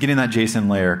 getting that JSON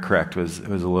layer correct was a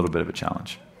little bit of a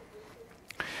challenge.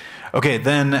 Okay,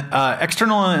 then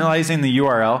externalizing the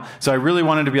URL. So I really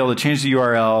wanted to be able to change the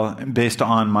URL based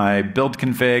on my build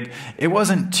config. It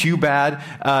wasn't too bad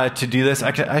to do this.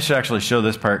 I should actually show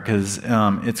this part because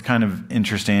it's kind of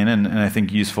interesting and I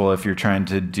think useful if you're trying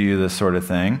to do this sort of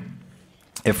thing.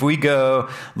 If we go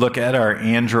look at our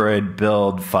Android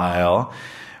build file,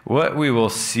 what we will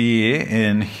see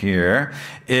in here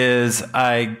is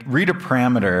I read a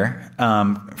parameter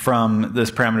from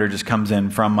this parameter just comes in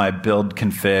from my build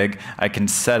config. I can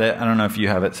set it. I don't know if you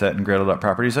have it set in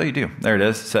Gradle.properties. Oh, you do. There it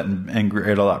is, set in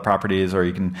Gradle.properties, or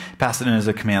you can pass it in as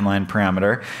a command line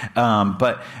parameter.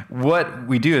 But what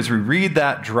we do is we read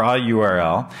that draw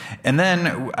URL, and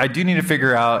then I do need to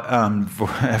figure out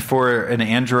for an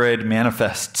Android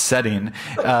manifest setting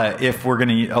if we're going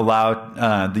to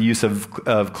allow the use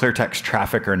of clear text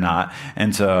traffic or not.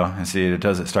 And so I see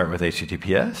does it start with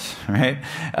HTTPS, right?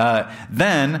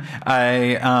 Then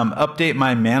I update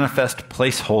my manifest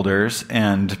placeholders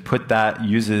and put that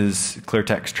uses clear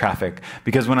text traffic,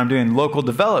 because when I'm doing local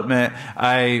development,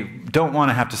 I don't want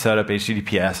to have to set up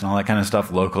HTTPS and all that kind of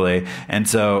stuff locally. And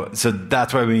so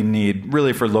that's why we need,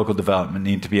 really for local development,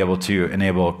 need to be able to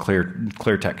enable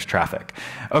clear text traffic.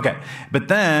 Okay, but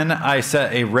then I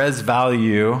set a res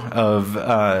value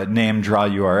of name draw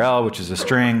URL, which is a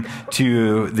string,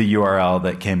 to the URL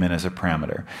that came in as a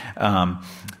parameter.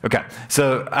 Okay,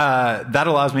 so that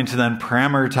allows me to then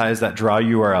parameterize that draw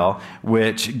URL,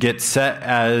 which gets set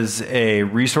as a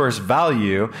resource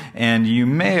value. And you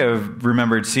may have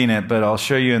remembered seeing it, but I'll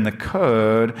show you in the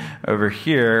code over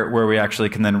here where we actually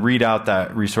can then read out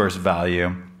that resource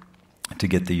value to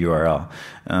get the URL.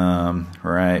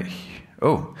 Right.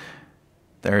 Oh,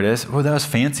 there it is. Oh, that was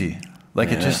fancy.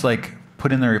 Like it just like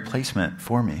put in the replacement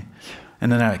for me.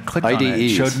 And then I clicked on it. It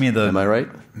showed me the... Am I right?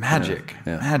 Magic.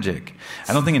 Yeah. Magic.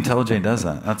 I don't think IntelliJ does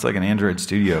that. That's like an Android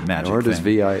Studio magic Nor does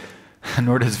VI.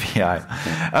 Nor does VI.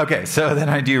 Okay, so then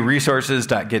I do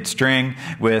resources.getString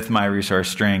with my resource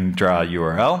string draw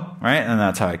URL, right? And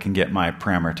that's how I can get my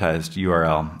parameterized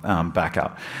URL back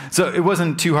out. So it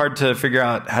wasn't too hard to figure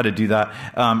out how to do that.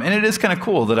 And it is kind of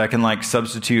cool that I can like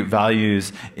substitute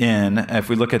values in. If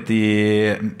we look at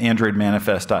the Android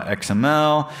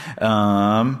manifest.xml,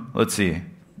 let's see.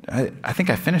 I think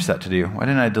I finished that to-do. Why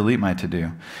didn't I delete my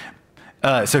to-do?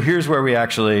 So here's where we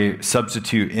actually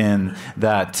substitute in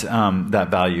that, that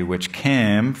value, which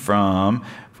came from,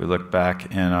 if we look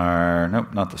back in our,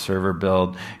 nope, not the server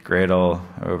build, Gradle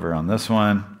over on this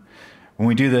one. When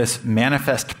we do this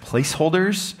manifest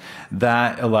placeholders,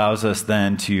 that allows us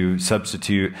then to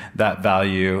substitute that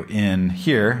value in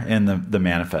here in the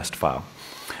manifest file.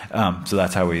 So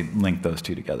that's how we link those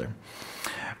two together.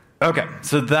 Okay,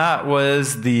 so that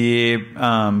was the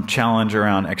challenge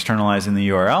around externalizing the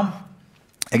URL.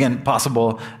 Again,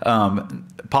 possible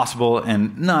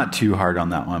and not too hard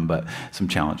on that one, but some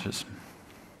challenges.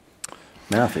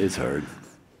 Math is hard.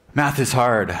 Math is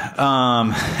hard.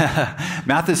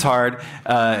 Math is hard.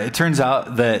 It turns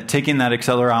out that taking that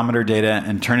accelerometer data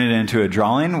and turning it into a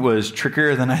drawing was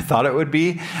trickier than I thought it would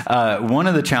be. One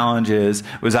of the challenges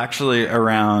was actually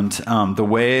around the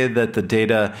way that the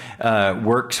data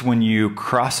works when you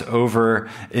cross over.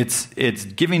 It's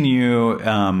giving you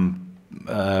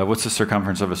what's the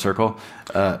circumference of a circle?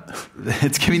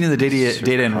 It's giving you the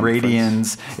data in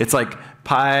radians. It's like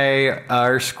pi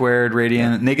r squared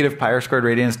radians, negative pi r squared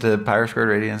radians to pi r squared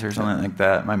radians or something like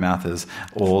that. My math is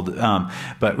old,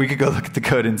 but we could go look at the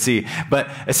code and see. But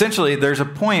essentially, there's a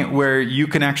point where you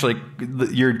can actually,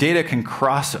 your data can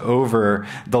cross over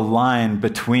the line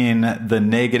between the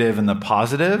negative and the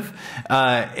positive,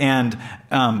 and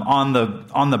on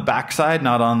the backside,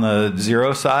 not on the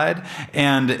zero side.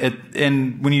 And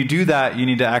when you do that, you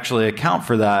need to actually account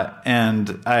for that.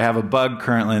 And I have a bug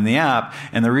currently in the app,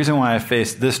 and the reason why I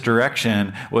faced this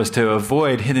direction was to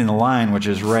avoid hitting the line, which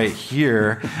is right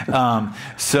here.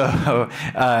 So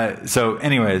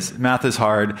anyways, math is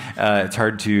hard. It's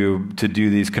hard to do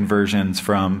these conversions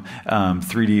from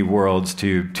 3D worlds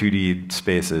to 2D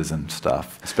spaces and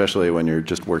stuff. Especially when you're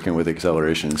just working with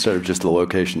acceleration instead of just the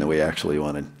location that we actually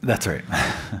wanted. That's right.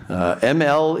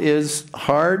 ML is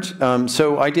hard.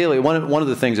 So ideally, one of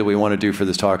the things that we want to do for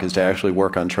this talk is to actually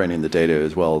work on training the data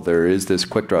as well. There is this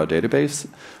quick draw database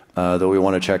that we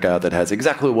want to check out that has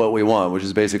exactly what we want, which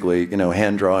is basically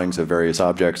hand drawings of various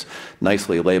objects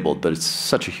nicely labeled. But it's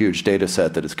such a huge data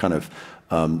set that it's kind of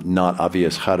not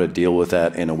obvious how to deal with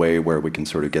that in a way where we can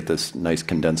sort of get this nice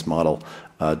condensed model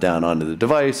down onto the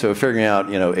device. So figuring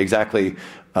out exactly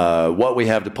what we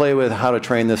have to play with, how to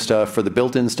train this stuff. For the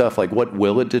built-in stuff, like what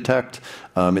will it detect?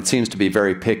 It seems to be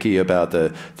very picky about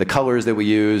the colors that we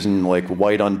use, and like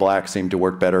white on black seem to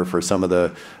work better for some of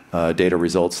the data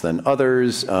results than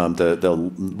others.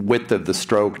 The width of the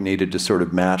stroke needed to sort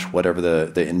of match whatever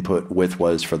the input width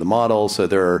was for the model. So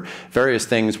there are various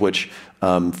things which,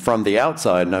 from the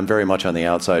outside, and I'm very much on the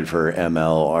outside for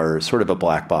ML, are sort of a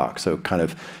black box. So kind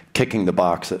of kicking the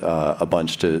box a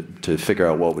bunch to figure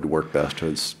out what would work best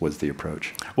was the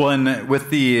approach. Well, and with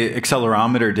the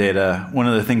accelerometer data, one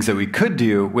of the things that we could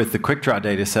do with the quick draw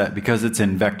data set, because it's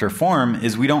in vector form,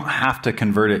 is we don't have to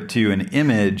convert it to an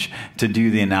image to do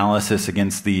the analysis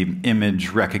against the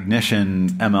image recognition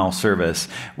ML service.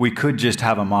 We could just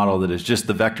have a model that is just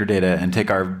the vector data and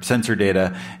take our sensor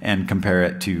data and compare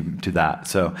it to that.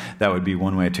 So that would be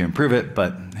one way to improve it,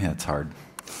 but yeah, it's hard.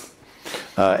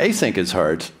 Async is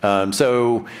hard.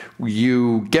 So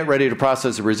you get ready to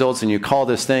process the results and you call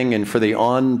this thing, and for the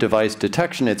on-device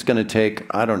detection, it's going to take,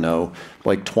 I don't know,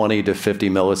 like 20 to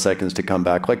 50 milliseconds to come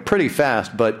back, like pretty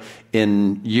fast, but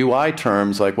in UI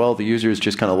terms, like, well, the user is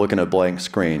just kind of looking at a blank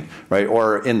screen, right?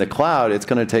 Or in the cloud, it's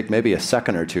going to take maybe a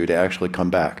second or two to actually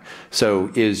come back.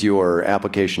 So is your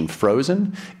application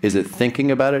frozen? Is it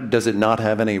thinking about it? Does it not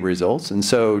have any results? And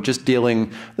so just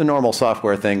dealing the normal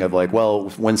software thing of like, well,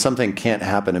 when something can't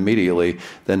happen immediately,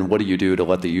 then what do you do to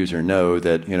let the user know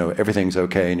that everything's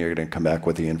okay and you're going to come back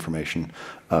with the information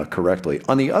correctly?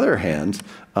 On the other hand,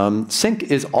 sync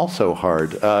is also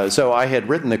hard. So I had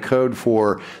written the code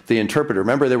for the interpreter.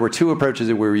 Remember, there were two approaches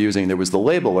that we were using. There was the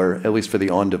labeler, at least for the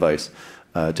on-device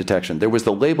detection. There was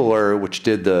the labeler, which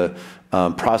did the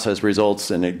process results,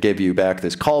 and it gave you back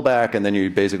this callback, and then you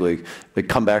basically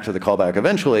come back to the callback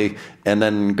eventually, and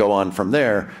then go on from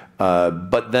there.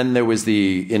 But then there was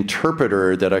the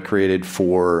interpreter that I created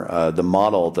for the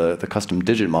model, the custom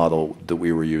digit model that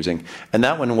we were using, and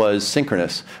that one was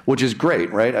synchronous, which is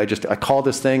great, right? I call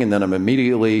this thing, and then I'm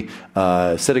immediately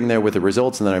sitting there with the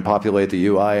results, and then I populate the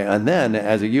UI, and then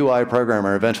as a UI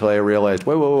programmer, eventually I realized,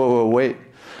 wait.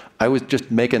 I was just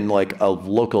making like a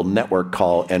local network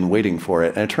call and waiting for it.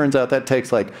 And it turns out that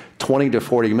takes like 20 to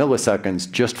 40 milliseconds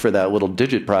just for that little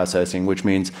digit processing, which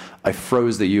means I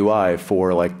froze the UI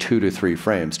for like 2 to 3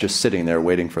 frames, just sitting there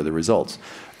waiting for the results.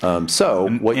 So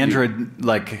what Android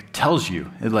tells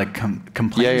you, it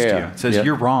complains to you. It says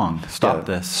you're wrong. Stop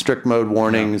this. Strict mode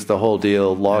warnings, the whole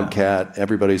deal. Logcat.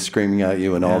 Everybody's screaming at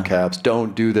you in all caps.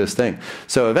 Don't do this thing.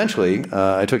 So eventually,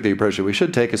 I took the approach that we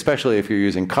should take, especially if you're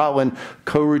using Kotlin.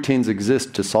 Coroutines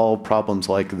exist to solve problems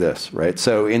like this, right?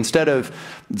 So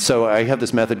so I have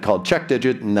this method called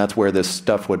checkDigit, and that's where this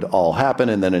stuff would all happen.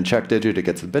 And then in checkDigit, it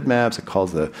gets the bitmaps. It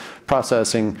calls the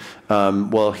processing.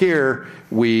 Well, here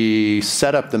we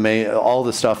set up all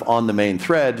the stuff on the main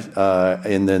thread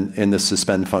in the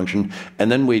suspend function,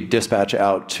 and then we dispatch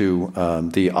out to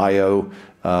the I/O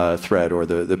thread, or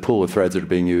the pool of threads that are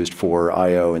being used for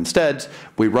I/O instead.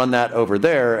 We run that over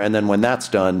there, and then when that's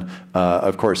done,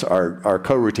 of course, our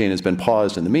coroutine has been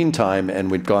paused in the meantime, and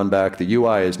we've gone back. The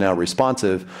UI is now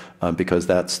responsive because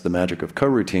that's the magic of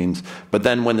coroutines. But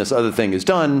then when this other thing is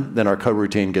done, then our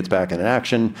coroutine gets back in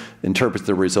action, interprets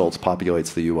the results,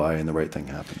 populates the UI, and the right thing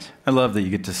happens. I love that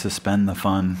you get to suspend the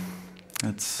fun.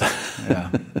 It's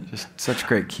just such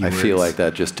great keywords. I feel like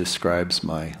that just describes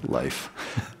my life.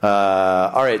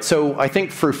 All right, so I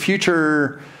think for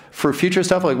future for future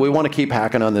stuff, like we want to keep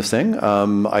hacking on this thing.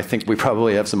 I think we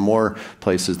probably have some more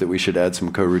places that we should add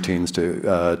some coroutines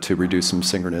to reduce some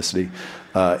synchronicity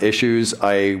issues.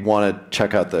 I want to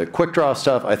check out the quick draw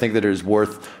stuff. I think that it is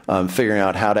worth figuring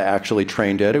out how to actually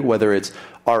train data, whether it's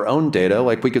our own data.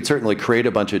 Like we could certainly create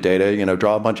a bunch of data,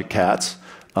 draw a bunch of cats.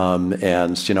 And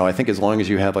I think as long as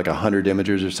you have like 100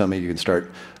 images or something, you can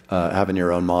start having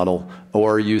your own model,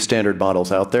 or use standard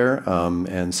models out there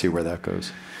and see where that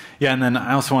goes. Yeah, and then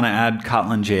I also want to add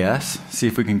Kotlin JS, see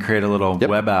if we can create a little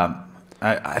web app.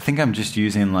 I think I'm just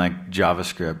using like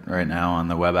JavaScript right now on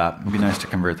the web app. It'd be nice to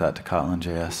convert that to Kotlin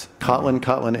JS.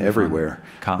 Kotlin everywhere.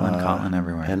 Kotlin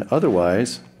everywhere. And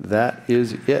otherwise, that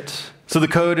is it. So the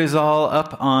code is all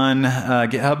up on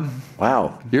GitHub.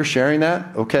 Wow, you're sharing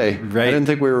that? Okay, right. I didn't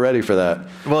think we were ready for that.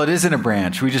 Well, it is in a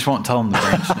branch. We just won't tell them the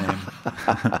branch name.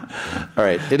 All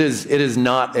right, it is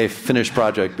not a finished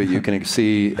project, but you can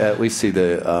at least see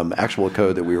the actual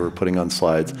code that we were putting on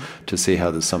slides to see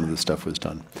how some of the stuff was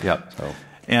done. Yep. So.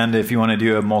 And if you want to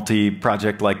do a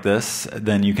multi-project like this,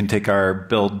 then you can take our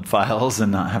build files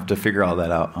and not have to figure all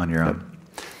that out on your own.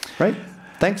 Right.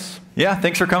 Thanks. Yeah,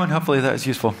 thanks for coming. Hopefully that was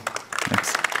useful.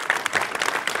 Thanks.